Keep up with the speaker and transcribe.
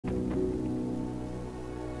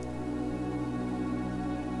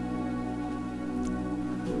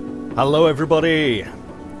Hello everybody,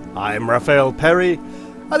 I'm Raphael Perry,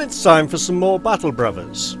 and it's time for some more Battle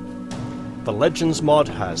Brothers. The Legends mod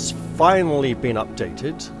has finally been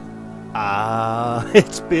updated.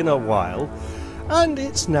 It's been a while, and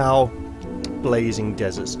it's now Blazing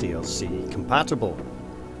Deserts DLC compatible.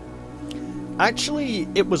 Actually,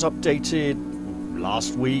 it was updated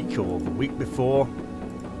last week or the week before,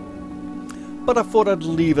 but I thought I'd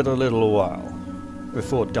leave it a little while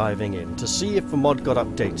before diving in to see if the mod got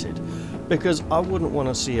updated, because I wouldn't want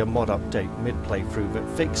to see a mod update mid-playthrough that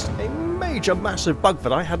fixed a major massive bug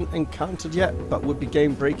that I hadn't encountered yet but would be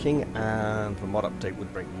game breaking, and the mod update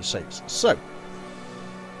would break new saves. So,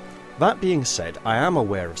 that being said, I am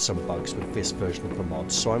aware of some bugs with this version of the mod,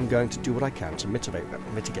 so I'm going to do what I can to mitigate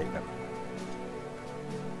them.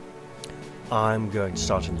 I'm going to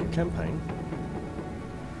start a new campaign,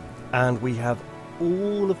 and we have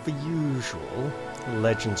all of the usual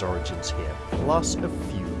Legends origins here, plus a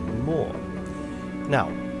few more.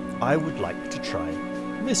 Now, I would like to try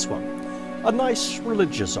this one, a nice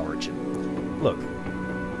religious origin. Look,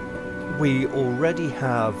 we already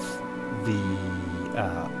have the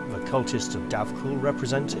cultist of Davkul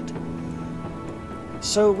represented,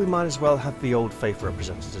 so we might as well have the Old Faith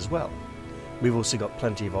represented as well. We've also got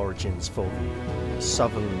plenty of origins for the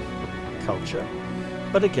southern culture,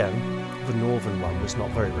 but again, the northern one was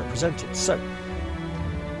not very represented. So,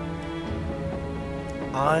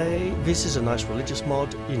 this is a nice religious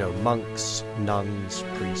mod, you know, monks, nuns,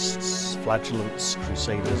 priests, flagellants,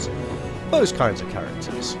 crusaders, those kinds of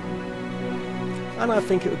characters. And I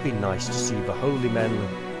think it would be nice to see the holy men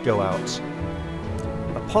go out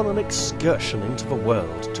upon an excursion into the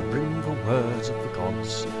world to bring the words of the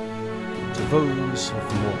gods to those of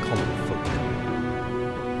the more common folk.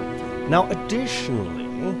 Now, additionally,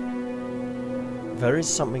 there is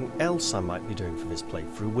something else I might be doing for this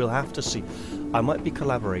playthrough. We'll have to see. I might be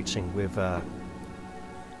collaborating with an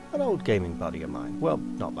old gaming buddy of mine. Well,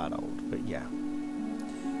 not that old, but yeah.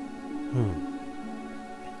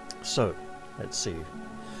 So, let's see.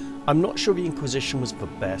 I'm not sure the Inquisition was the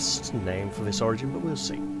best name for this origin, but we'll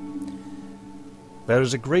see. There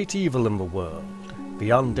is a great evil in the world. The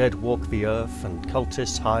undead walk the earth, and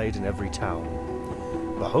cultists hide in every town.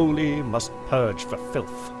 The holy must purge the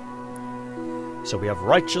filth. So we have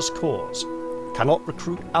righteous cause. Cannot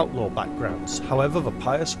recruit outlaw backgrounds, however the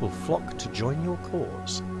pious will flock to join your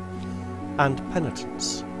cause. And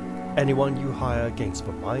penitence. Anyone you hire gains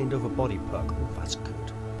the mind over body perk. Oh, that's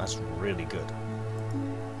good. That's really good.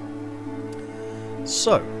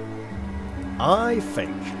 So, I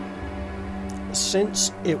think,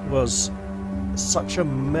 since it was such a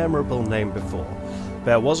memorable name before,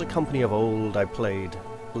 there was a company of old I played,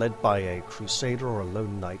 led by a crusader or a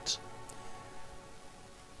lone knight,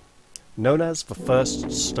 known as the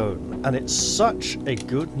First Stone, and it's such a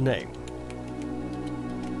good name,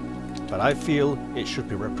 but I feel it should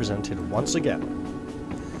be represented once again.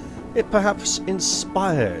 It perhaps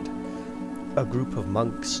inspired a group of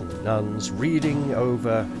monks and nuns reading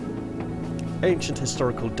over ancient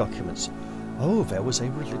historical documents. Oh, there was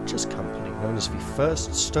a religious company known as the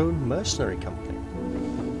First Stone Mercenary Company.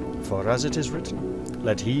 For as it is written,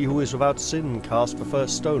 let he who is without sin cast the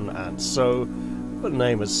first stone, and so the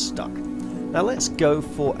name has stuck. Now let's go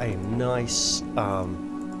for a nice,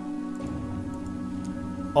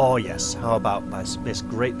 oh yes, how about this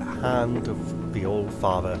great hand of the Old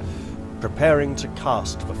Father preparing to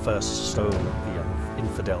cast the first stone of the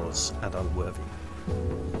infidels and unworthy.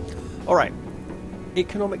 Alright,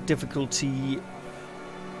 economic difficulty.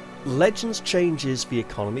 Legends changes the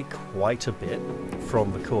economy quite a bit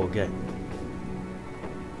from the core game.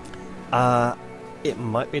 It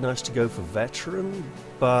might be nice to go for veteran,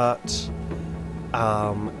 but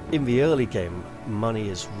in the early game, money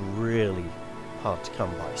is really hard to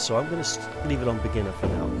come by, so I'm going to leave it on beginner for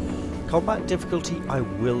now. Combat difficulty, I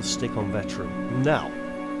will stick on veteran. Now,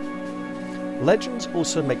 Legends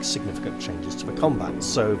also makes significant changes to the combat,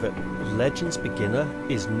 so that Legends beginner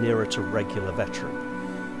is nearer to regular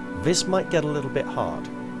veteran. This might get a little bit hard.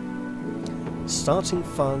 Starting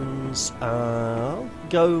funds, I'll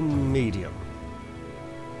go medium.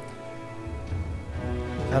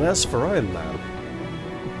 And as for Iron Man,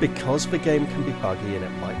 because the game can be buggy and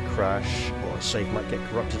it might crash, or a save might get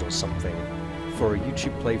corrupted or something, for a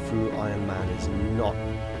YouTube playthrough, Iron Man is not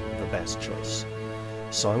the best choice.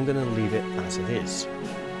 So I'm going to leave it as it is.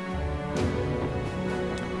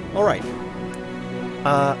 Alright.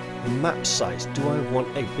 Map size. Do I want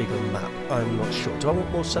a bigger map? I'm not sure. Do I want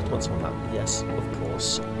more settlements on the map? Yes, of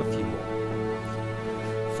course. A few more.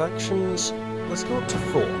 Factions. Let's go up to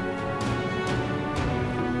 4.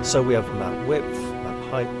 So we have map width, map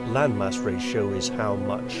height landmass ratio is how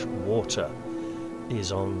much water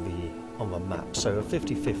is on the map. So a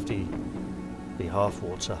 50-50, the half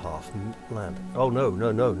water, half land. Oh no.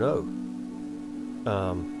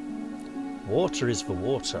 Water is for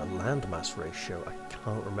water. Landmass ratio, I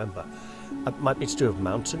can't remember. It might be to do with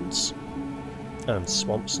mountains and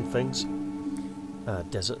swamps and things.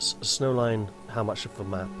 Deserts. Snowline, how much of the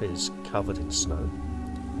map is covered in snow.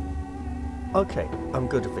 Okay, I'm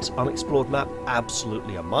good at this. Unexplored map,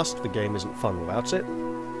 absolutely a must. The game isn't fun without it.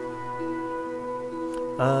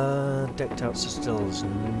 Decked out citadels,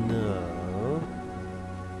 no.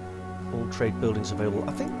 All trade buildings available,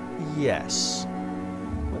 I think yes.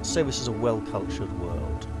 Let's say this is a well-cultured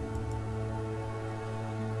world.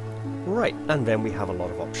 Right, and then we have a lot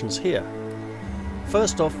of options here.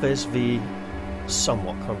 First off, there's the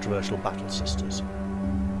somewhat controversial Battle Sisters.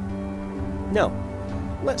 Now,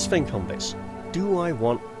 let's think on this. Do I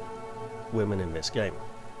want women in this game?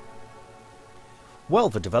 Well,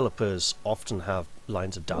 the developers often have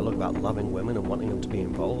lines of dialogue about loving women and wanting them to be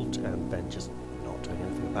involved, and then just not doing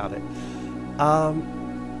anything about it.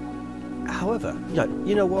 However,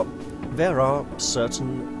 you know what? There are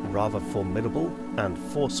certain rather formidable and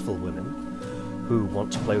forceful women who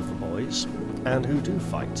want to play with the boys, and who do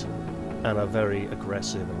fight, and are very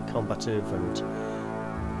aggressive and combative, and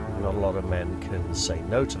not a lot of men can say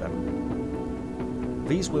no to them.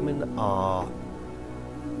 These women are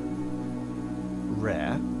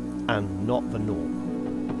rare and not the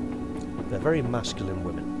norm. They're very masculine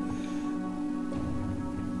women.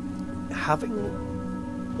 Having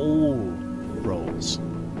all roles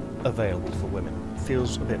available for women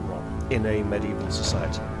feels a bit wrong in a medieval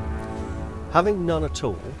society. Having none at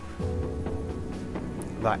all,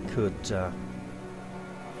 that could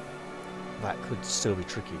still be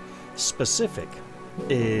tricky. Specific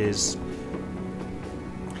is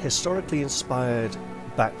historically inspired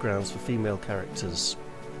backgrounds for female characters.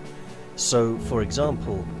 So, for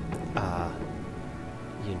example,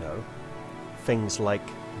 things like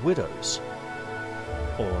widows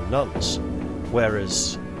or nuns,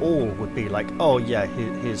 whereas all would be like, oh yeah,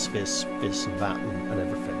 here's this and that and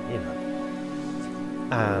everything,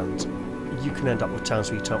 and you can end up with towns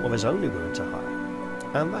where you don't, well, there's only women to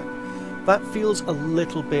hire, and that feels a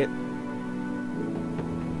little bit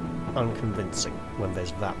unconvincing when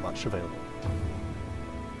there's that much available.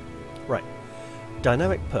 Right,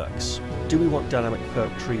 dynamic perks. Do we want dynamic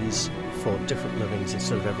perk trees for different livings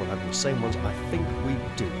instead of everyone having the same ones? I think we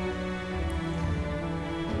do.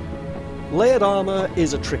 Layered armor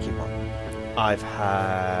is a tricky one. I've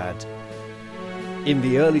had... In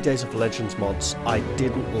the early days of the Legends mods, I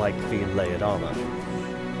didn't like the layered armor.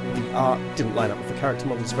 The art didn't line up with the character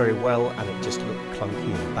models very well, and it just looked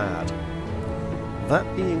clunky and bad. That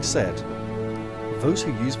being said, those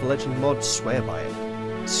who use the Legend mod swear by it,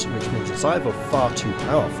 which means it's either far too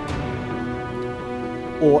powerful,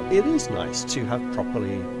 or it is nice to have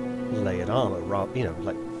properly layered armor.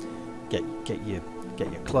 Like get your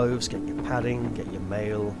clothes, get your padding, get your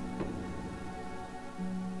mail.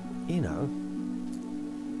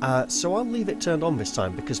 So I'll leave it turned on this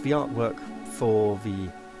time, because the artwork for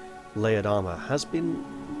the layered armor has been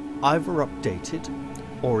either updated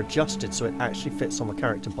or adjusted so it actually fits on the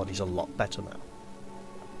character bodies a lot better now.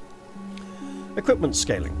 Equipment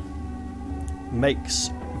scaling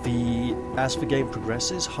makes as the game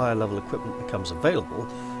progresses, higher level equipment becomes available,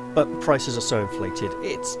 but the prices are so inflated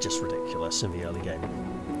it's just ridiculous in the early game.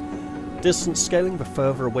 Distance scaling, the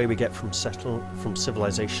further away we get from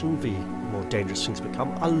civilization, the more dangerous things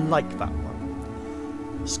become. I like that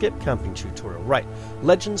one. Skip camping tutorial. Right,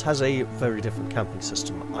 Legends has a very different camping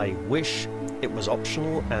system. I wish it was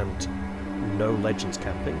optional and no Legends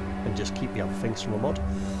camping, and just keep the other things from the mod,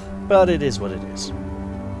 but it is what it is.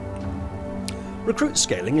 Recruit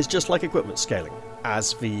scaling is just like equipment scaling.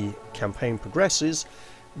 As the campaign progresses,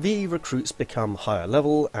 the recruits become higher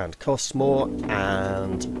level and cost more,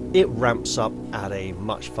 and it ramps up at a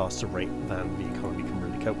much faster rate than the economy can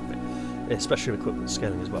really cope with it, especially with equipment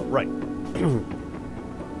scaling as well. Right.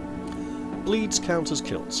 Bleeds count as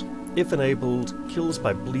kills. If enabled, kills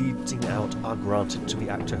by bleeding out are granted to the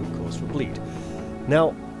actor who caused the bleed.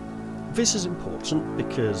 Now, this is important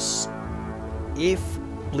because if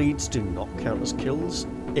bleeds do not count as kills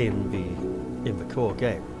in the core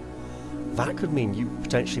game, that could mean you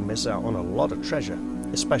potentially miss out on a lot of treasure,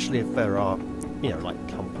 especially if there are, like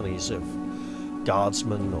companies of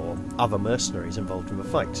guardsmen or other mercenaries involved in the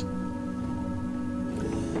fight.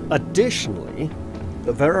 Additionally,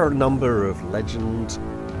 there are a number of legend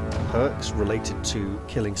perks related to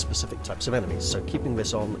killing specific types of enemies, so keeping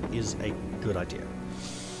this on is a good idea.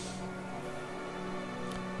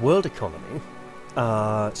 World economy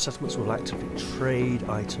Settlements will actively trade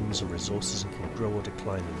items or resources and can grow or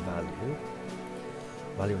decline in value.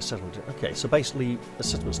 Value of settlement. Okay, so basically the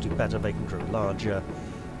settlements do better, they can grow larger.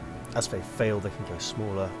 As they fail, they can go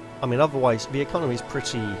smaller. I mean, otherwise, the economy is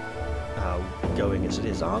pretty going as it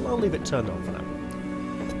is. I'll leave it turned on for now.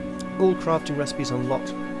 All crafting recipes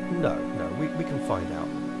unlocked? No, we can find out.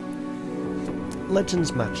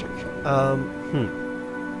 Legends magic.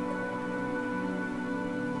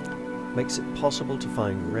 Makes it possible to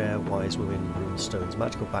find rare wise women, runestones,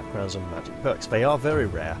 magical backgrounds, and magic perks. They are very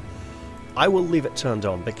rare. I will leave it turned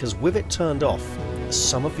on because with it turned off,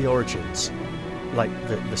 some of the origins, like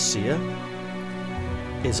the seer,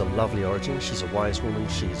 is a lovely origin. She's a wise woman.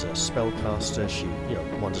 She's a spellcaster. She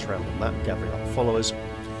wanders around the map gathering up followers,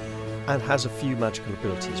 and has a few magical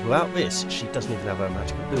abilities. Without this, she doesn't even have her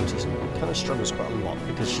magical abilities, and kind of struggles quite a lot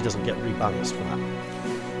because she doesn't get rebalanced for that.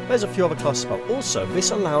 There's a few other classes, but also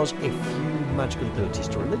this allows a few magical abilities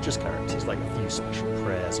to religious characters, like a few special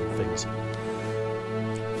prayers and things.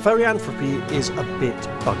 Therianthropy is a bit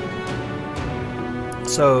buggy.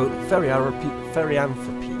 So Therianthropy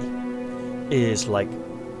is like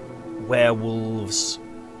werewolves,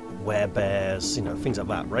 werebears, things like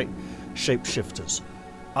that, right? Shapeshifters,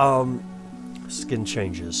 skin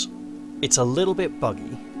changers. It's a little bit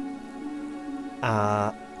buggy.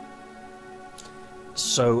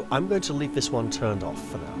 So I'm going to leave this one turned off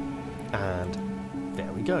for now. And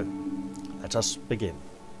there we go. Let us begin.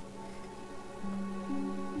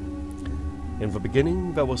 In the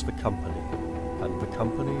beginning there was the company, and the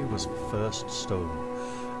company was the first stone.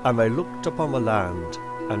 And they looked upon the land,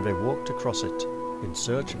 and they walked across it, in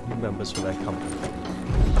search of new members for their company.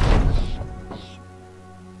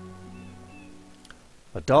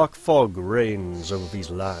 A dark fog reigns over these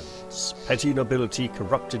lands, petty nobility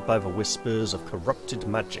corrupted by the whispers of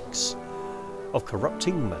corrupting magics.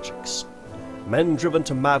 Men driven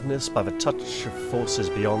to madness by the touch of forces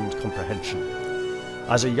beyond comprehension.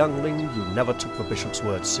 As a youngling, you never took the bishop's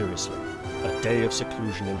words seriously. A day of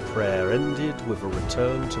seclusion in prayer ended with a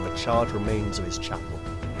return to the charred remains of his chapel.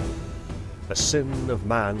 The sin of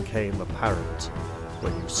man came apparent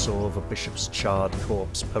when you saw the bishop's charred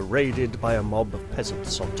corpse paraded by a mob of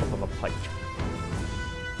peasants on top of a pike.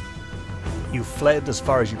 You fled as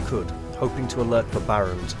far as you could, hoping to alert the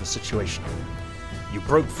baron to the situation. You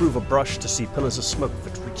broke through the brush to see pillars of smoke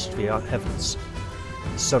that reached the heavens.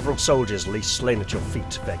 Several soldiers lay slain at your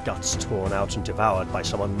feet, their guts torn out and devoured by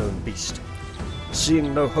some unknown beast.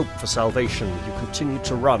 Seeing no hope for salvation, you continued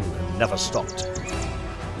to run and never stopped.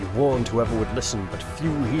 You warned whoever would listen, but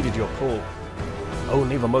few heeded your call.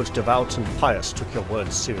 Only the most devout and pious took your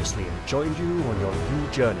words seriously and joined you on your new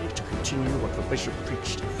journey to continue what the bishop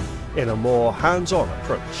preached in a more hands-on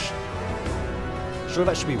approach. Sure,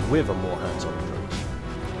 that should be with a more hands-on approach.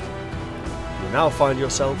 You now find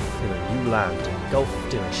yourself in a new land,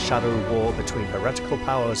 engulfed in a shadow war between heretical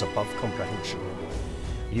powers above comprehension.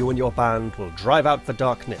 You and your band will drive out the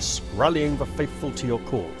darkness, rallying the faithful to your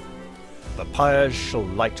call. The pyres shall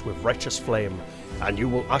light with righteous flame, and you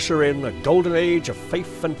will usher in a golden age of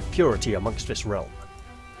faith and purity amongst this realm.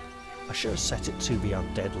 I should have set it to the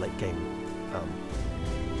undead late game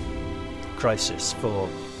crisis for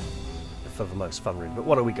the most fun room. But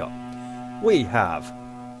what do we got? We have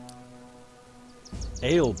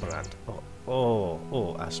Ailbrand.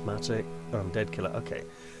 Oh, asthmatic, undead killer. Okay,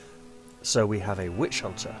 so we have a witch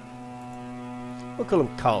hunter. We'll call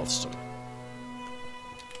him Carlston.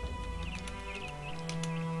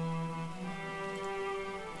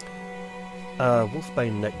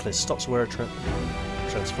 Wolfbane necklace stops wearer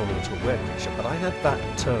transforming into a were-creature, but I had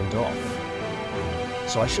that turned off,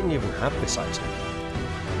 so I shouldn't even have this item.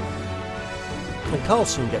 And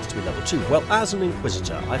Carlson gets to be level 2. Well, as an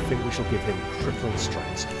Inquisitor, I think we shall give him crippling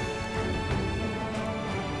strikes.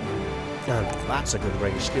 And that's a good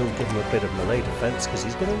range skill, give him a bit of melee defense, because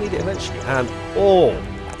he's going to need it eventually. And,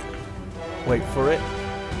 wait for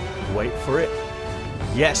it.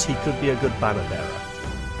 Yes, he could be a good banner bearer.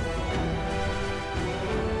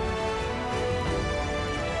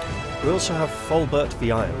 We also have Fulbert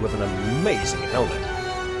the Iron with an amazing helmet.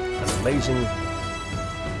 An amazing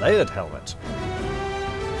layered helmet.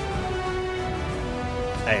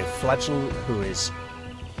 A Flagellant who is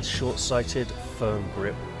short-sighted, firm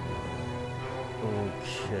grip.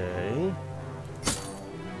 Okay.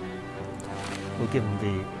 We'll give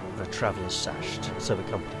him the Traveller's Sash so the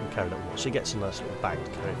company can carry that more. So he gets a nice little bag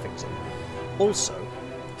to carry things in. Also,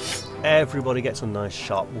 everybody gets a nice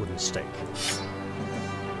sharp wooden stake.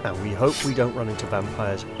 And we hope we don't run into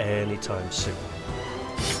vampires anytime soon.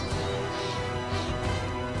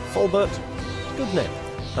 Fulbert, good name.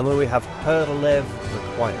 And then we have Herdalev the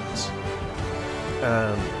Quiet.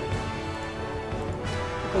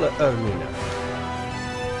 Call it Ermina.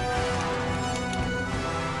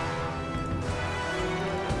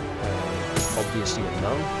 Obviously a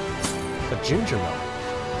nun. A ginger nun.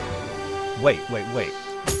 Wait.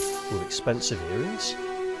 With expensive earrings?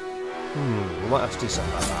 We might have to do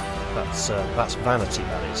something like that. That's vanity,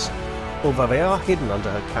 that is. Although they are hidden under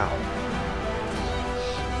her cowl.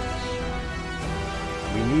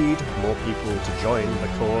 We need more people to join the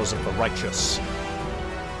cause of the righteous.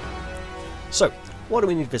 So, what do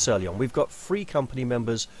we need this early on? We've got 3 company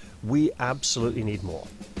members. We absolutely need more.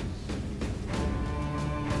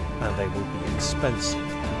 And they will be expensive.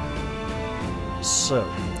 So,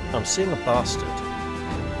 I'm seeing a bastard.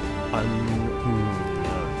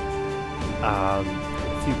 A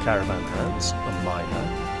few caravan hands, a miner,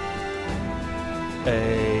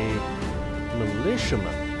 a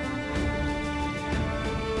militiaman.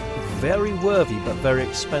 Very worthy but very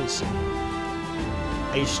expensive.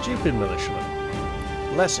 A stupid militiaman,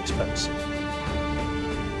 less expensive.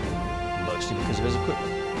 Mostly because of his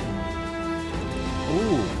equipment.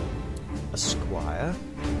 Ooh, a squire.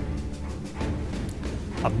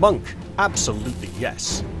 A monk, absolutely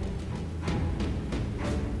yes.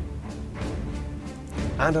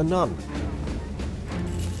 And a nun.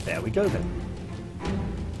 There we go then.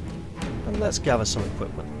 And let's gather some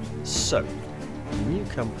equipment. So, new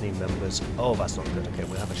company members. Oh, that's not good. Okay,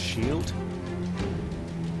 we'll have a shield.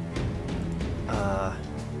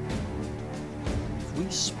 If we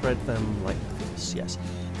spread them like this, yes.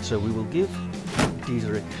 So we will give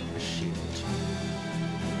Diederik a shield.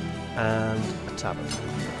 And a tabard.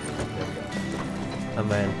 There we go.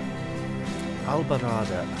 And then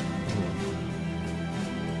Albarada.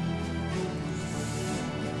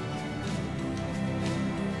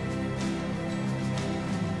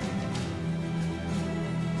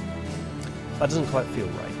 That doesn't quite feel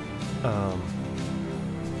right.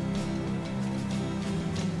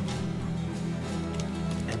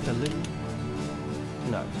 Evelyn?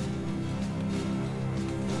 No.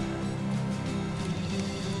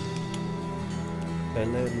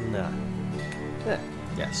 Elena. Yeah,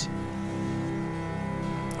 yes.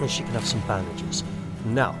 And she can have some bandages.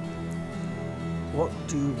 Now, what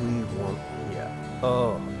do we want here?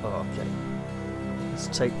 Oh, okay. Let's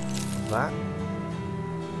take that.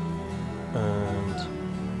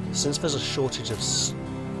 And since there's a shortage of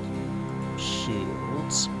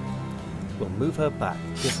shields, we'll move her back,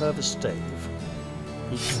 give her the stave.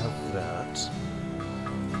 You can have that.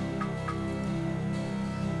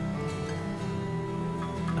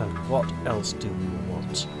 And what else do we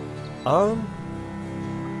want?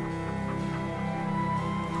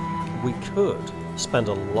 We could spend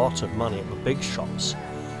a lot of money at the big shops,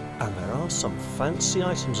 and there are some fancy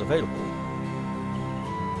items available.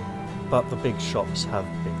 But the big shops have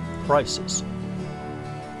big prices.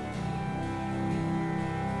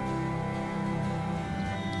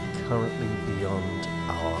 Currently beyond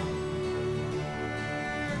our...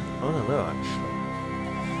 I don't know, actually.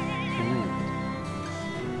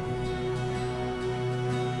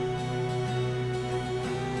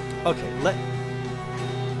 Okay,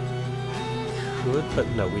 could, but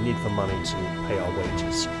no, we need the money to pay our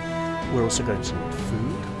wages. We're also going to need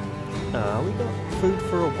food. We got food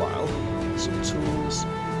for a while, some tools,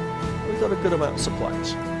 we got a good amount of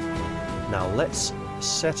supplies. Now let's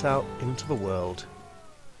set out into the world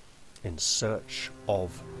in search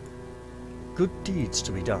of good deeds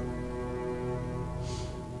to be done.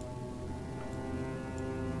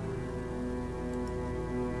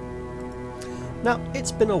 Now,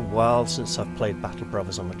 it's been a while since I've played Battle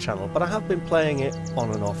Brothers on the channel, but I have been playing it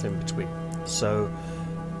on and off in between, so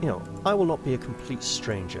you know, I will not be a complete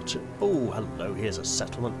stranger to... Oh, hello, here's a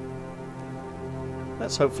settlement.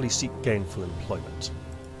 Let's hopefully seek gainful employment.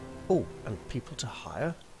 Oh, and people to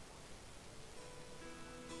hire?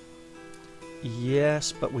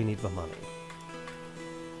 Yes, but we need the money.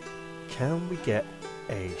 Can we get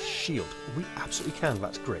a shield? We absolutely can,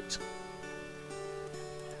 that's great.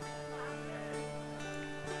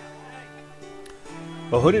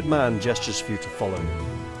 A hooded man gestures for you to follow him.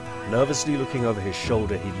 Nervously looking over his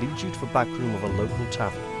shoulder, he leads you to the back room of a local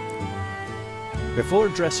tavern. Before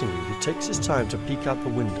addressing you, he takes his time to peek out the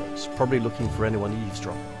windows, probably looking for anyone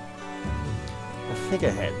eavesdropping. A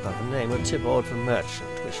figurehead by the name of Tibord the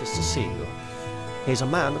Merchant wishes to see you. He's a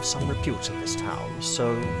man of some repute in this town,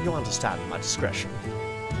 so you understand my discretion.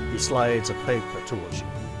 He slides a paper towards you.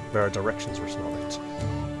 There are directions written on it.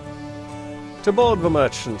 Tibord the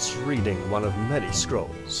Merchant's reading one of many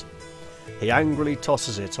scrolls. He angrily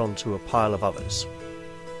tosses it onto a pile of others.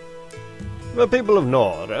 The people of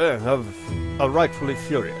Nord are rightfully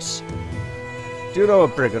furious. Do you know a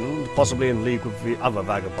brigand, possibly in league with the other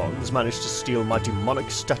vagabonds, managed to steal my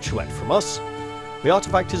demonic statuette from us? The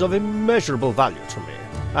artifact is of immeasurable value to me,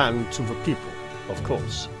 and to the people, of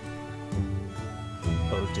course.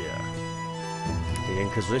 Oh dear. The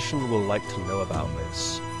Inquisition will like to know about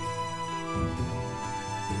this.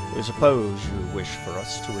 We suppose you wish for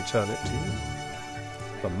us to return it to you?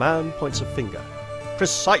 The man points a finger.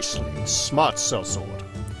 Precisely, smart sellsword.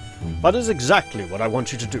 That is exactly what I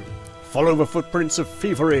want you to do. Follow the footprints of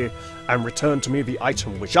thievery and return to me the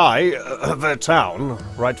item which I, the town,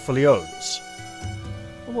 rightfully owns.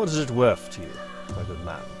 What is it worth to you, my good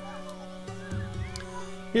man?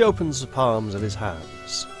 He opens the palms of his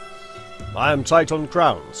hands. I am tight on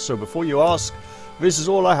crowns, so before you ask, this is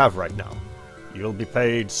all I have right now. You'll be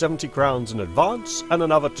paid 70 crowns in advance and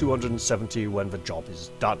another 270 when the job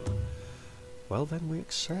is done. Well then, we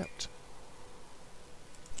accept.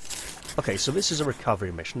 Okay, so this is a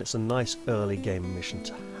recovery mission. It's a nice early game mission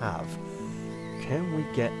to have. Can we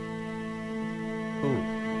get... Oh,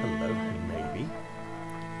 hello, maybe.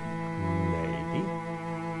 Maybe.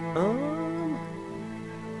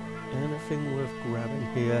 Anything worth grabbing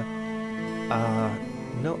here?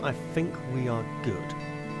 No, I think we are good.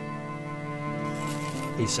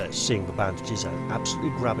 He says, seeing the bandages and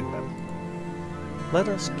absolutely grabbing them. Let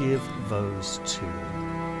us give those to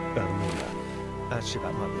Ermina. Actually,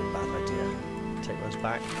 that might be a bad idea. Take those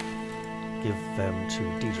back. Give them to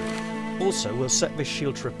Deidre. Also, we'll set this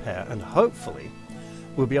shield to repair, and hopefully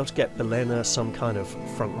we'll be able to get Belena some kind of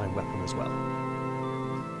frontline weapon as well.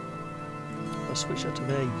 I'll switch her to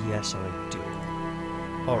there. Yes, I do.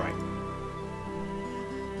 Alright.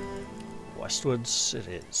 Westwards it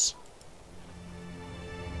is.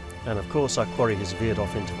 And of course our quarry has veered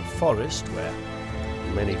off into the forest, where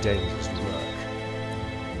many dangers lurk.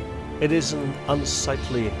 It is an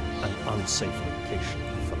unsightly and unsafe location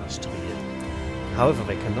for us to be in. However,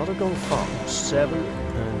 they cannot have gone far. 7,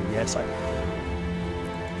 and yes,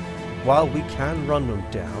 while we can run them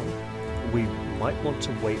down, we might want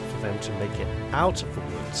to wait for them to make it out of the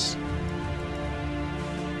woods.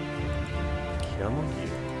 Come on, you.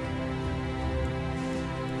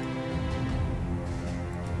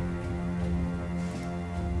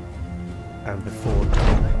 And before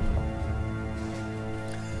dawn.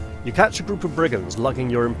 You catch a group of brigands lugging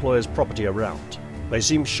your employer's property around. They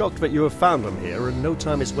seem shocked that you have found them here, and no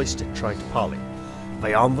time is wasted trying to parley.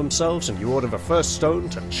 They arm themselves, and you order the first stone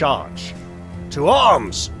to charge. To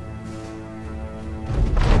arms!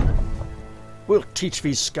 We'll teach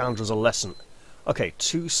these scoundrels a lesson. Okay,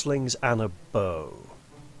 2 slings and a bow.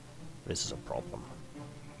 This is a problem.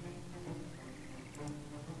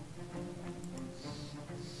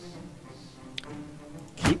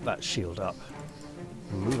 Keep that shield up.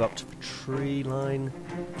 Move up to the tree line.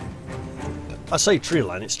 I say tree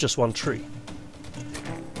line, it's just one tree.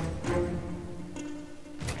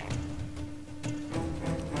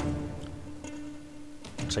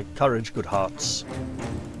 Take courage, good hearts.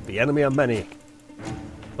 The enemy are many,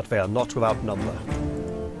 but they are not without number.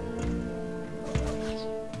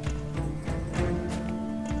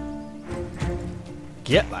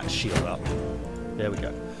 Get that shield up. There we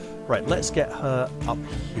go. Right, let's get her up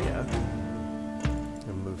here.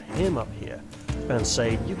 And move him up here. And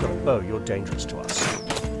say, you've got a bow, you're dangerous to us.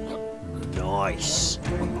 Nice.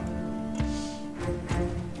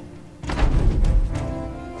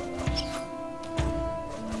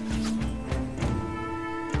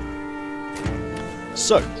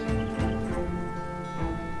 So,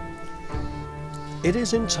 it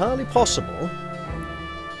is entirely possible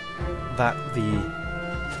that the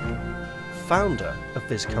founder of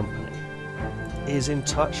this company is in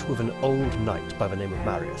touch with an old knight by the name of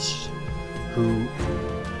Marius, who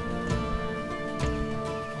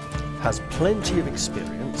has plenty of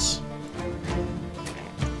experience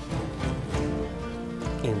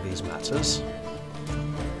in these matters.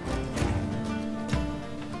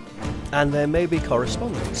 And there may be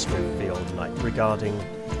correspondence with the old knight regarding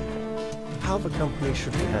how the company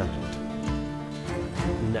should be handled.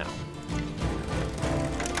 Now.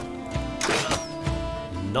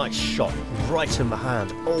 Nice shot, right in the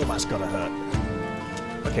hand. Oh, that's gotta hurt.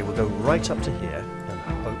 Okay, we'll go right up to here, and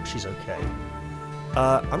I hope she's okay.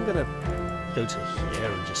 I'm gonna go to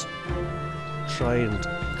here and just try and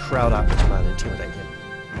crowd out this man, intimidate him.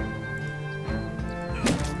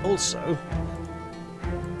 Also,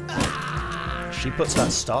 she puts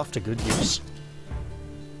that staff to good use.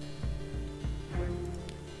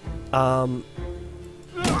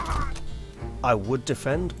 I would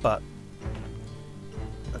defend, but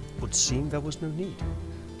it would seem there was no need.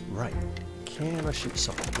 Right. Can I shoot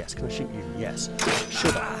someone? Yes. Can I shoot you? Yes.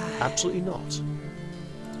 Should I? Absolutely not.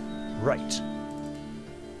 Right.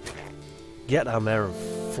 get down there and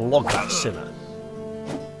flog that sinner.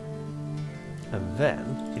 And then,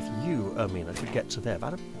 if you, Ermina, could get to there,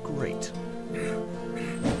 that'd be great.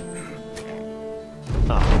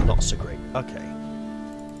 Ah, not so great. Okay.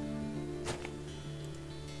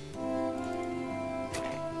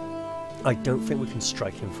 I don't think we can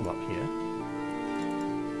strike him from up here.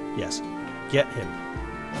 Yes, get him.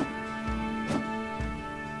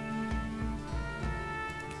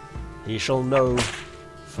 He shall know,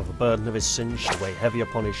 for the burden of his sins shall weigh heavy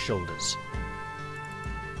upon his shoulders.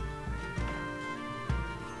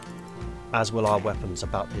 As will our weapons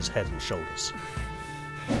about his head and shoulders.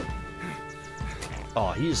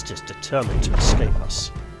 Oh, he is just determined to escape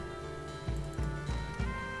us.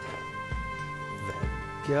 There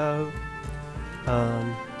we go.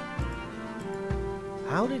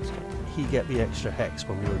 How did he get the extra hex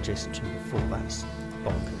when we were adjacent to him before? That's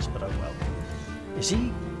bonkers, but oh well. Is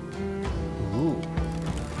he... Ooh.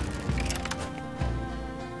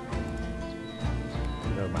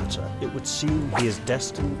 No matter. It would seem he is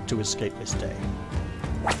destined to escape this day.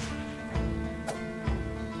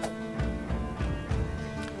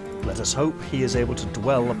 Let us hope he is able to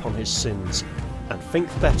dwell upon his sins and think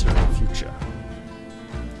better in the future.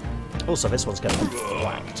 Also, this one's going to be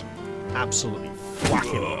whacked. Absolutely whack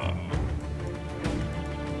him up.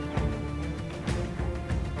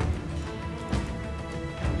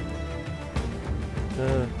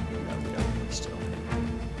 No, we don't really still.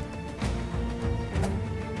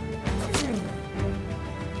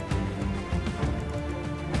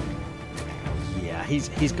 Yeah,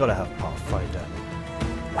 he's got to have Pathfinder.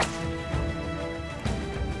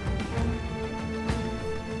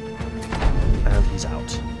 And he's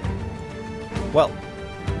out. Well,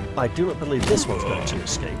 I do not believe this one's going to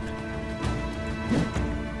escape.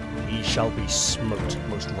 He shall be smote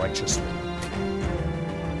most righteously.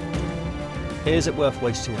 Is it worth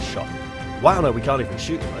wasting a shot? Wow, no, we can't even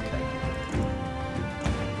shoot him. Okay.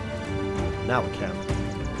 Now we can.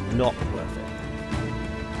 Not worth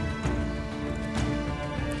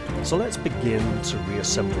it. So let's begin to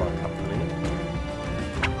reassemble our company.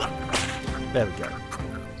 There we go.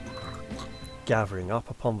 Gathering up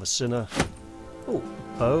upon the sinner. Oh,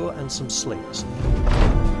 a bow and some slings.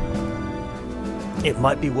 It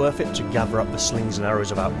might be worth it to gather up the slings and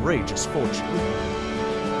arrows of outrageous fortune.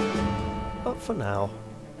 But for now.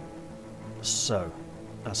 So,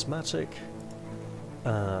 asthmatic.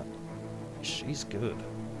 She's good.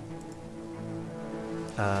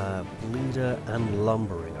 Bleeder and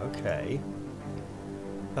lumbering, okay.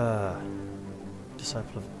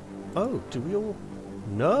 Disciple of... Oh, do we all...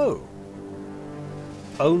 No!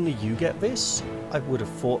 Only you get this? I would have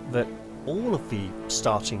thought that all of the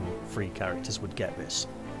starting free characters would get this.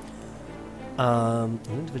 An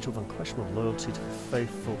individual of unquestionable loyalty to the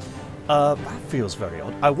faithful. That feels very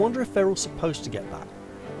odd. I wonder if they're all supposed to get that.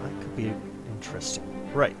 That could be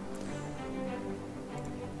interesting. Right.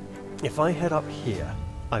 If I head up here,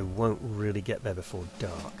 I won't really get there before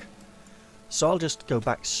dark. So I'll just go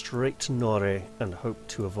back straight to Nore and hope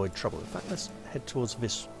to avoid trouble. In fact, let's head towards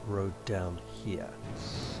this road down here.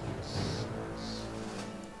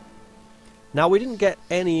 Now, we didn't get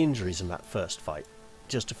any injuries in that first fight.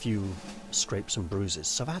 Just a few scrapes and bruises,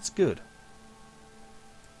 so that's good.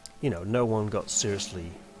 You know, no one got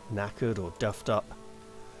seriously knackered or duffed up.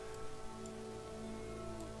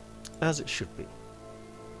 As it should be.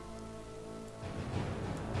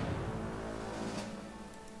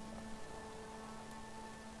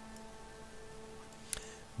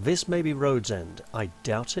 This may be Road's End. I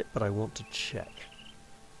doubt it, but I want to check.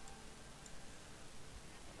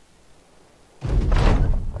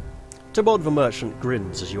 Tibod the merchant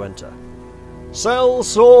grins as you enter. Sell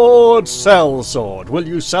sword, will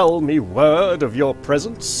you sell me word of your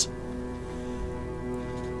presence?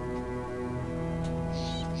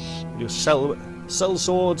 You sell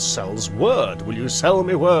sword, sells word. Will you sell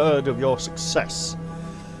me word of your success?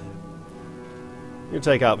 You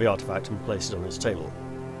take out the artifact and place it on his table.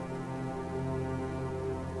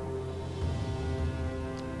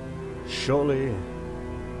 Surely,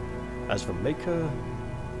 as the Maker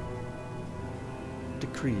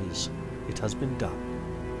decrees, it has been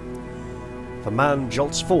done. The man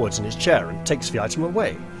jolts forwards in his chair and takes the item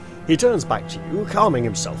away. He turns back to you, calming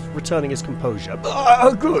himself, returning his composure.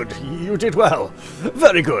 Ah, good, you did well.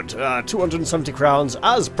 Very good. 270 crowns,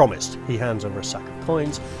 as promised. He hands over a sack of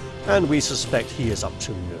coins, and we suspect he is up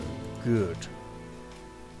to no good.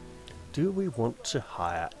 Do we want to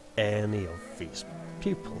hire any of these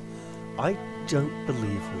people? I don't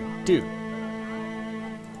believe we do.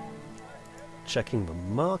 Checking the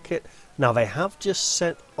market. Now they have just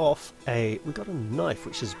set off a... We got a knife,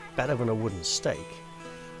 which is better than a wooden stake.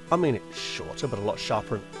 I mean, it's shorter, but a lot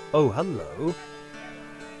sharper. And oh, hello.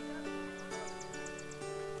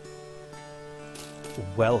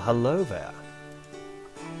 Well, hello there.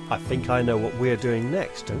 I think I know what we're doing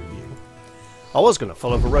next, don't you? I was going to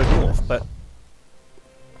follow the road north, but...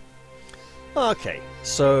 Okay,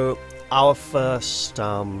 so our first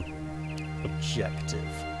objective.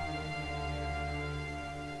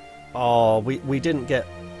 Oh, we didn't get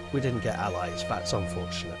allies. That's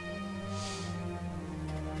unfortunate.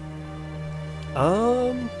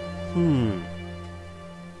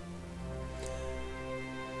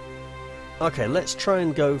 Okay, let's try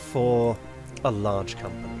and go for a large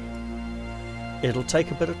company. It'll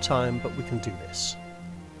take a bit of time, but we can do this.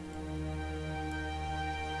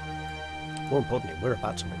 More importantly, we're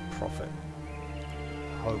about to make profit.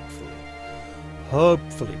 Hopefully.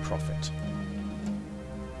 Hopefully profit.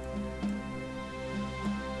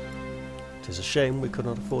 It is a shame we could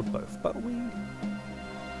not afford both, but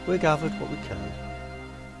we gathered what we can.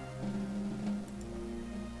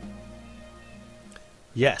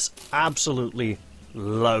 Yes, absolutely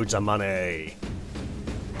loads of money.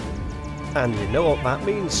 And you know what that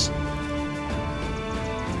means?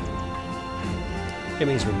 It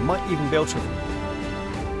means we might even be able to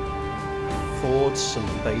afford some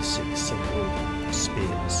basic, simple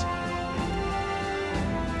spears.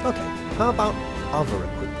 Okay, how about other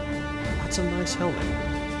equipment? That's a nice helmet,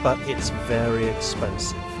 but it's very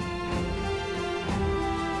expensive.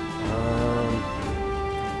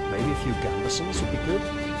 Maybe a few gambesons would be good.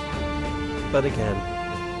 But again,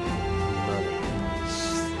 money.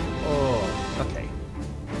 Oh, okay.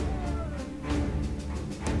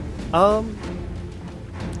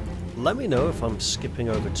 Let me know if I'm skipping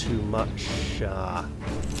over too much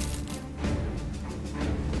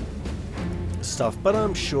stuff, but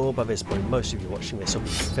I'm sure by this point most of you watching this will be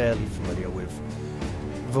fairly familiar with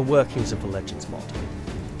the workings of the Legends mod,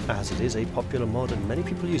 as it is a popular mod and many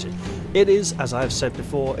people use it. It is, as I've said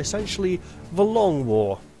before, essentially the long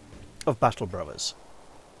war of Battle Brothers.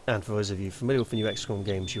 And for those of you familiar with the new XCOM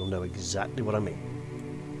games, you'll know exactly what I mean.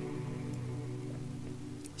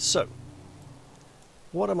 So,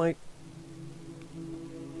 what am I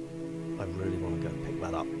really want to go pick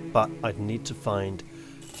that up, but I'd need to find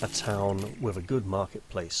a town with a good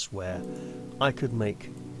marketplace where I could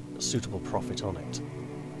make a suitable profit on it.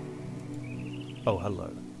 Oh,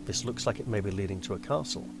 hello. This looks like it may be leading to a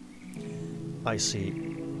castle. I see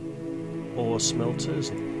ore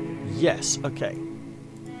smelters. Yes, okay.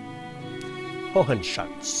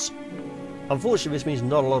 Hohenschatz. Unfortunately, this means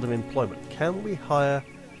not a lot of employment. Can we hire...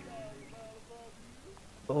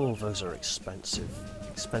 Oh, those are expensive.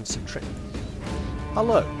 Expensive trip.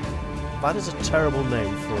 Hello. That is a terrible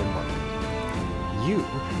name for a monk. You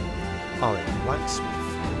are a blacksmith.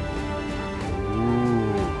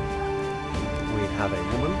 Ooh. We have a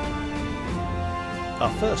woman.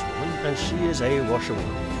 Our first woman, and she is a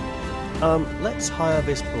washerwoman. Let's hire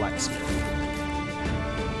this blacksmith.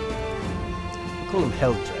 We'll call him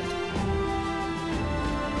Heldred.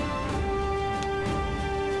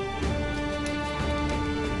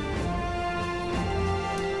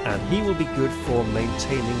 And he will be good for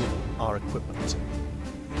maintaining our equipment.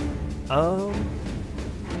 Oh,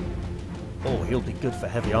 he'll be good for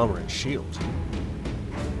heavy armor and shield.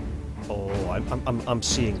 Oh, I'm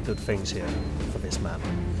seeing good things here for this man.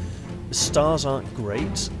 The stars aren't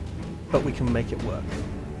great, but we can make it work.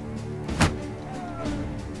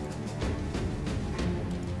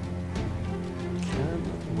 Can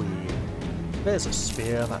we... There's a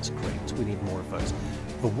spear, that's great. We need more of those.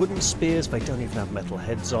 The wooden spears, they don't even have metal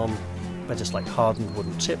heads on. They're just like hardened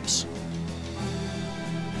wooden tips.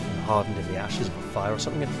 Hardened in the ashes of a fire or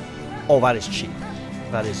something. Oh, that is cheap.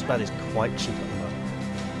 That is quite cheap at the moment.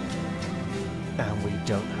 And we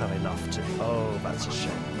don't have enough to... Oh, that's a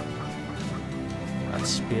shame. That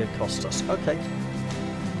spear cost us. Okay.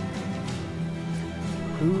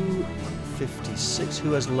 Who... 56.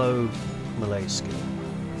 Who has low melee skill?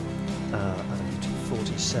 And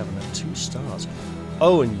 47 at 2 stars.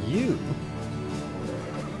 Oh, and you...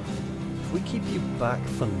 If we keep you back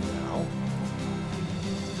for now...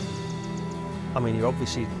 I mean, you're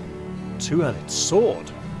obviously two-handed sword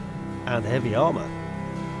and heavy armor.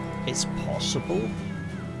 It's possible.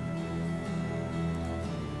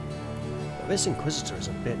 But this Inquisitor is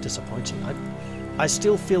a bit disappointing. I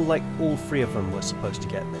still feel like all 3 of them were supposed to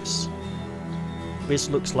get this. This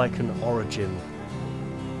looks like an origin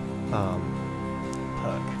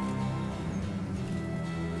perk.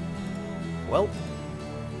 Well,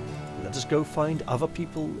 let us go find other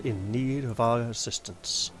people in need of our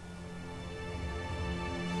assistance.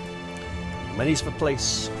 Many's the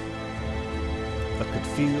place that could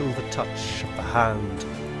feel the touch of the hand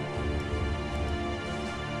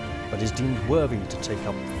but is deemed worthy to take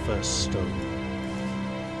up the first stone.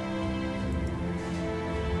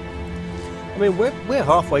 I mean, we're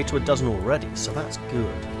halfway to a dozen already, so that's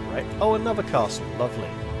good, right? Oh, another castle, lovely.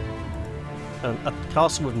 And a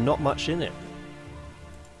castle with not much in it.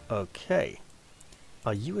 Okay.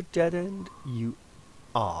 Are you a dead end? You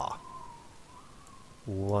are.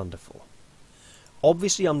 Wonderful.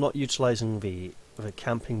 Obviously, I'm not utilising the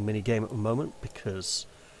camping minigame at the moment because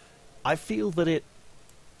I feel that it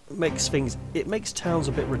makes towns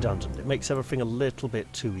a bit redundant. It makes everything a little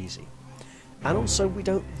bit too easy. And also, we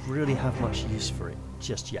don't really have much use for it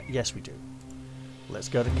just yet. Yes, we do. Let's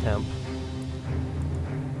go to camp.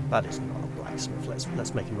 That is not a blacksmith.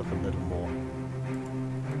 Let's make him look a little more.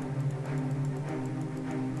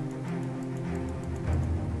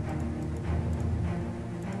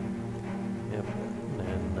 Yep. And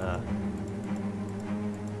then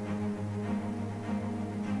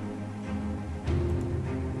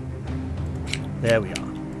there we are.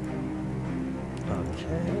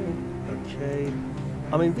 Okay.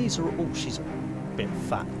 I mean, these are all. She's a bit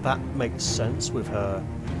fat. That makes sense with her.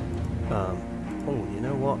 Oh, you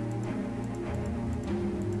know what?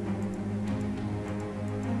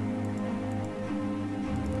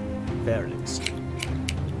 There it is.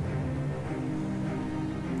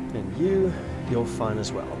 And you're fine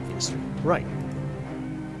as well, obviously. Right.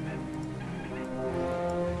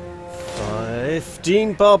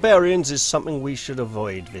 15 barbarians is something we should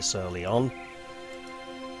avoid this early on.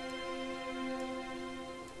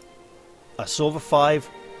 I saw the 5,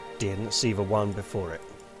 didn't see the 1 before it.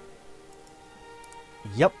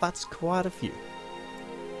 Yep, that's quite a few.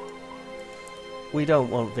 We don't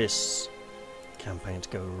want this campaign to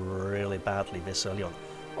go really badly this early on.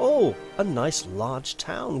 Oh, a nice large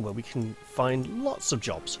town where we can find lots of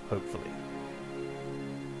jobs, hopefully.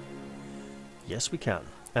 Yes, we can.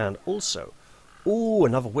 And also, ooh,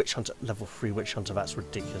 another witch hunter, level 3 witch hunter. That's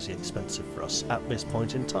ridiculously expensive for us at this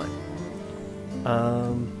point in time.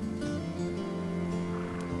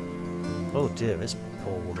 Oh dear, this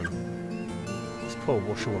poor woman. This poor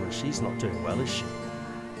washerwoman, she's not doing well, is she?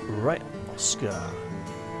 Right, Oscar.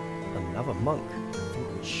 Another monk. I think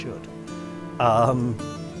we should.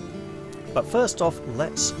 But first off,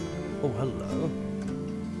 let's... Oh, hello.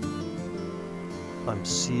 I'm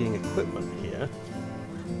seeing equipment here.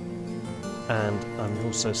 And I'm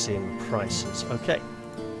also seeing the prices. Okay.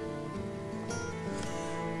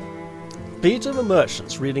 Peter the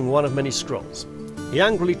merchant's reading one of many scrolls. He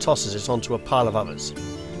angrily tosses it onto a pile of others.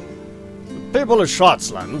 The people of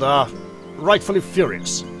Schwarzland are rightfully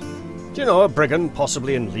furious. Do you know a brigand,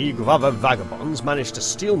 possibly in league with other vagabonds, managed to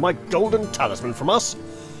steal my golden talisman from us?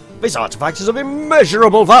 This artifact is of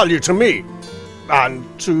immeasurable value to me. And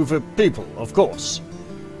to the people, of course.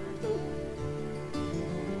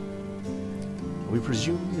 We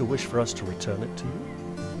presume you wish for us to return it to you?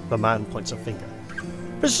 The man points a finger.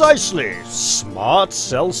 Precisely. Smart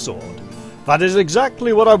sellsword. That is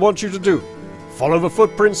exactly what I want you to do. Follow the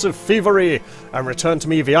footprints of thievery and return to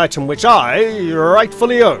me the item which I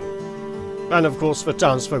rightfully own. And of course the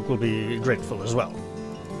townsfolk will be grateful as well.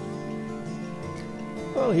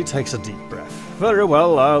 Well, he takes a deep breath. Very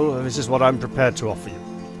well, this is what I'm prepared to offer you.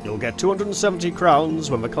 You'll get 270 crowns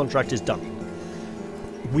when the contract is done.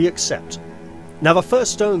 We accept. Now the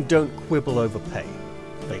first stone don't quibble over pay.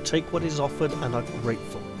 They take what is offered and are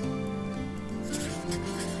grateful.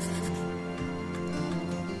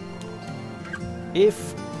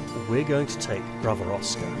 If we're going to take Brother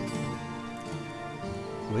Oscar,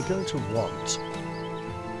 we're going to want...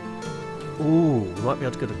 Ooh, we might be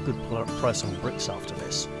able to get a good price on bricks after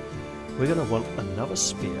this. We're going to want another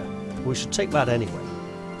spear. We should take that anyway.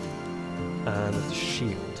 And a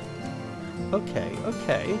shield. Okay.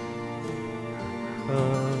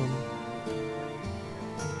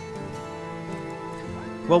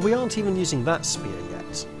 Well, we aren't even using that spear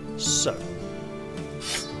yet. So...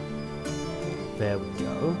 there we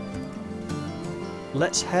go.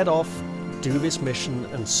 Let's head off, do this mission,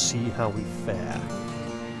 and see how we fare.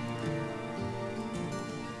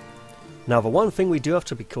 Now, the one thing we do have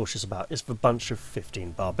to be cautious about is the bunch of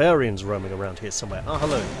 15 barbarians roaming around here somewhere. Ah,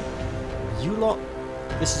 hello. You lot,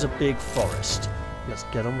 this is a big forest. Let's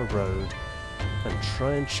get on the road and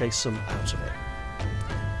try and chase them out of it.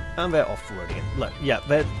 And they're off-roading it. Look, yeah,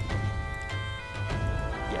 they're...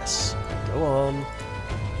 Yes, go on.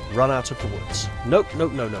 Run out of the woods. Nope. No.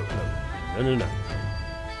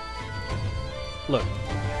 Look,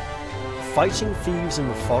 fighting thieves in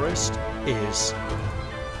the forest is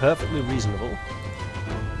perfectly reasonable.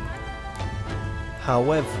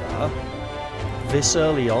 However, this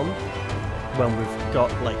early on, when we've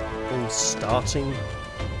got like all starting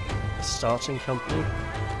company,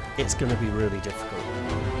 it's going to be really difficult.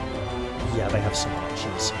 Yeah, they have some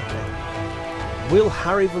archers. Okay. We'll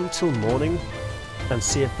harry them till morning and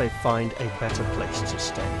see if they find a better place to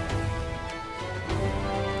stay.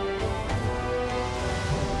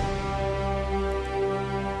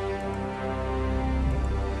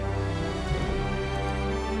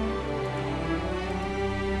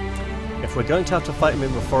 If we're going to have to fight him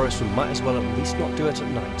in the forest, we might as well at least not do it at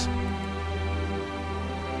night.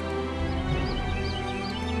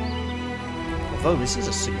 Although this is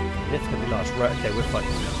a significantly large... Right, okay, we're fighting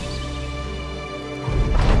now.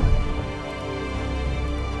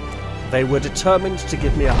 They were determined to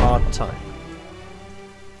give me a hard time.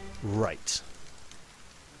 Right.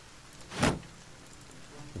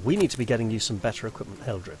 We need to be getting you some better equipment,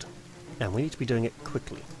 Eldred. And we need to be doing it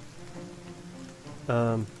quickly.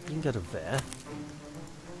 You can go to there.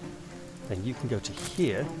 Then you can go to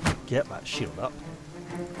here, get that shield up.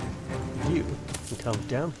 You can come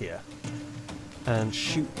down here and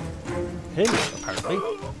shoot him, apparently.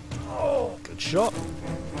 Good shot.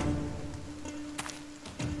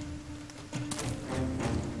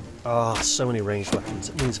 Ah, so many ranged weapons.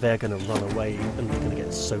 It means they're going to run away and we're going to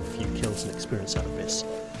get so few kills and experience out of this.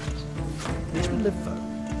 At least we live though.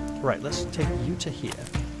 Right, let's take you to here.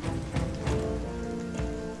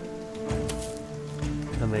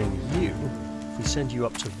 And then you, if we send you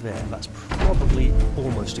up to there, that's probably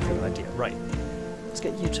almost a good idea. Right, let's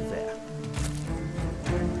get you to there.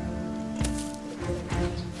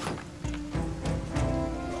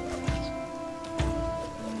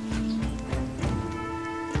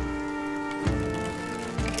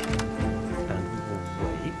 And we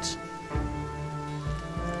will wait.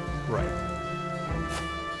 Right.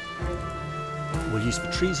 We'll use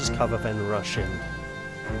the trees as cover, then rush in.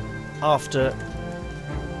 After...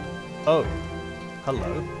 Oh,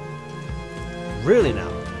 hello. Really now?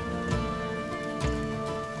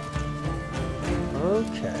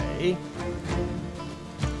 Okay.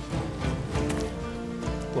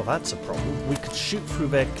 Well, that's a problem. We could shoot through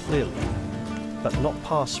there clearly, but not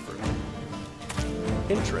pass through.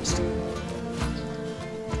 Interesting.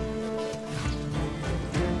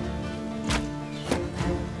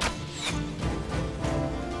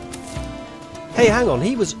 Hey, hang on,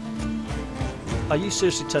 he was... Are you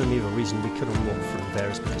seriously telling me the reason we couldn't walk through there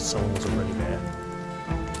is because someone was already there?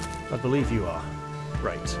 I believe you are.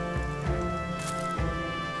 Right.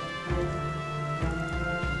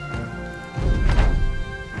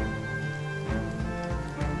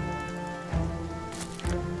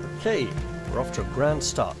 Okay, we're off to a grand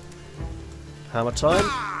start. Hammer time.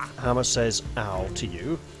 Hammer says ow to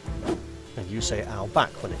you, and you say ow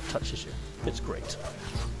back when it touches you. It's great.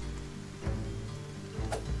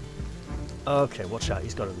 Okay, watch out,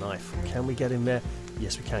 he's got a knife. Can we get in there?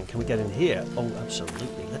 Yes, we can. Can we get in here? Oh,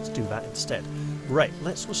 absolutely. Let's do that instead. Right,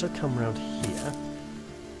 let's also come around here.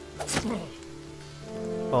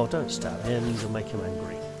 Oh, don't stab him. You'll make him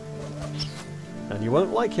angry. And you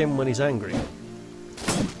won't like him when he's angry.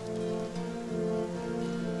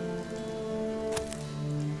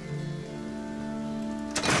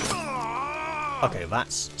 Okay,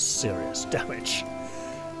 that's serious damage.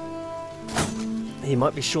 He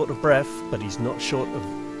might be short of breath, but he's not short of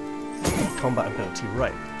combat ability.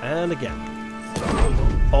 Right, and again.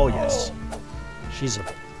 Oh yes.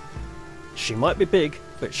 She might be big,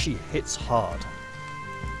 but she hits hard.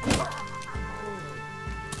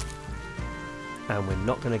 And we're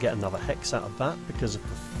not going to get another hex out of that because of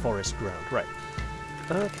the forest ground. Right.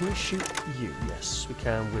 Can we shoot you? Yes, we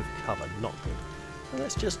can with cover. Not good. Well,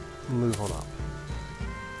 let's just move on up.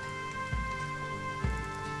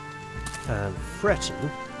 And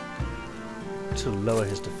threaten to lower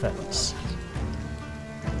his defense.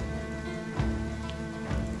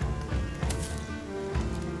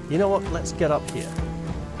 You know what? Let's get up here.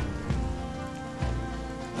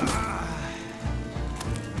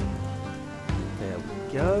 There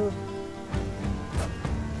we go.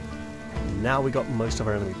 Now we got most of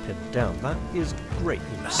our enemy pinned down. That is great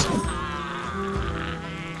news.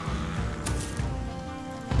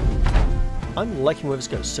 I'm liking where this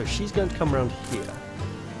goes. So she's going to come around here.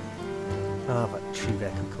 Ah, that tree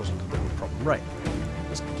there could cause a little bit of a problem. Right,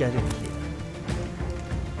 let's get in here.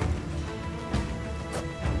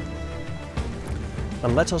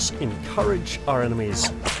 And let us encourage our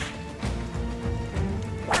enemies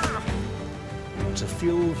to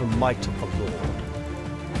feel the might of the Lord.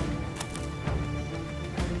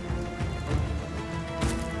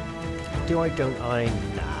 Do I, don't I?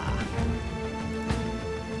 Nah.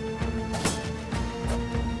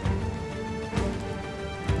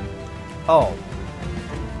 Oh,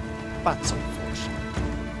 that's unfortunate.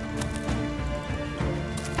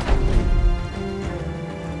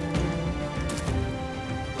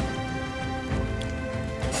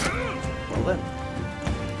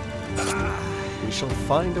 shall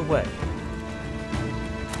find a way.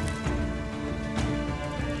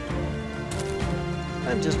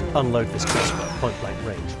 And just unload this crossbow at point blank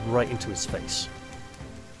range right into his face.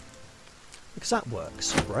 Because that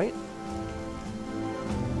works, right?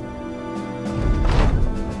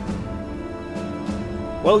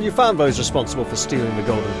 Well, you found those responsible for stealing the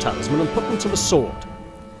golden talisman and put them to the sword.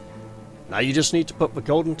 Now you just need to put the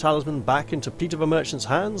golden talisman back into Peter the Merchant's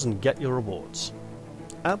hands and get your rewards.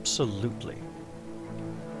 Absolutely.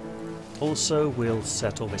 Also, we'll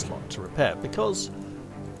settle this lot to repair, because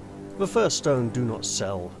the First Stone do not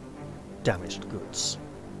sell damaged goods.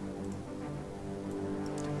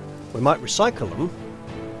 We might recycle them,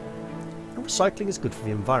 and recycling is good for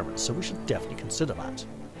the environment, so we should definitely consider that.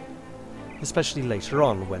 Especially later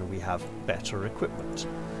on when we have better equipment.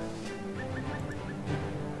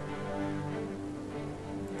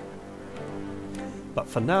 But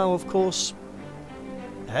for now, of course,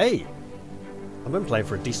 hey, I've been playing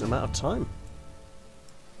for a decent amount of time.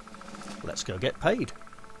 Let's go get paid.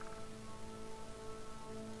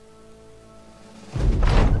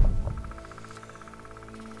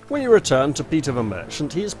 When you return to Peter the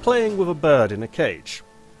Merchant, he is playing with a bird in a cage.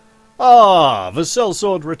 Ah, the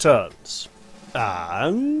sellsword returns.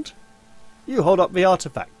 And you hold up the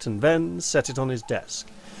artifact and then set it on his desk.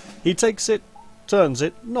 He takes it, turns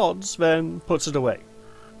it, nods, then puts it away.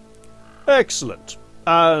 Excellent.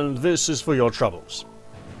 And this is for your troubles.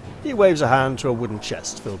 He waves a hand to a wooden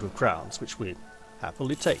chest filled with crowns, which we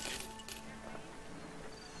happily take.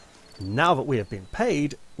 Now that we have been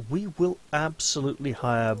paid, we will absolutely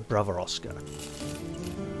hire Brother Oscar.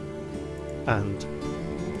 And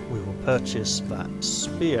we will purchase that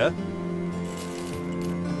spear,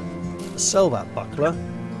 sell that buckler,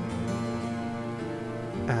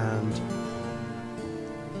 and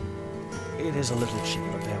it is a little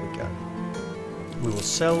cheaper. There we go. We will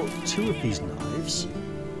sell 2 of these knives,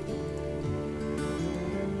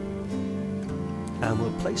 and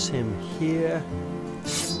we'll place him here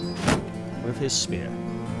with his spear.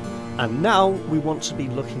 And now we want to be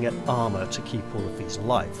looking at armour to keep all of these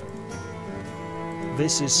alive.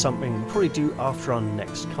 This is something we'll probably do after our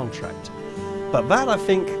next contract. But that, I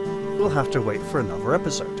think, we'll have to wait for another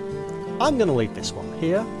episode. I'm going to leave this one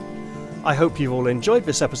here. I hope you've all enjoyed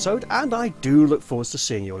this episode, and I do look forward to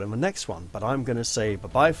seeing you all in the next one. But I'm going to say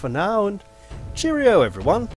bye-bye for now, and cheerio, everyone.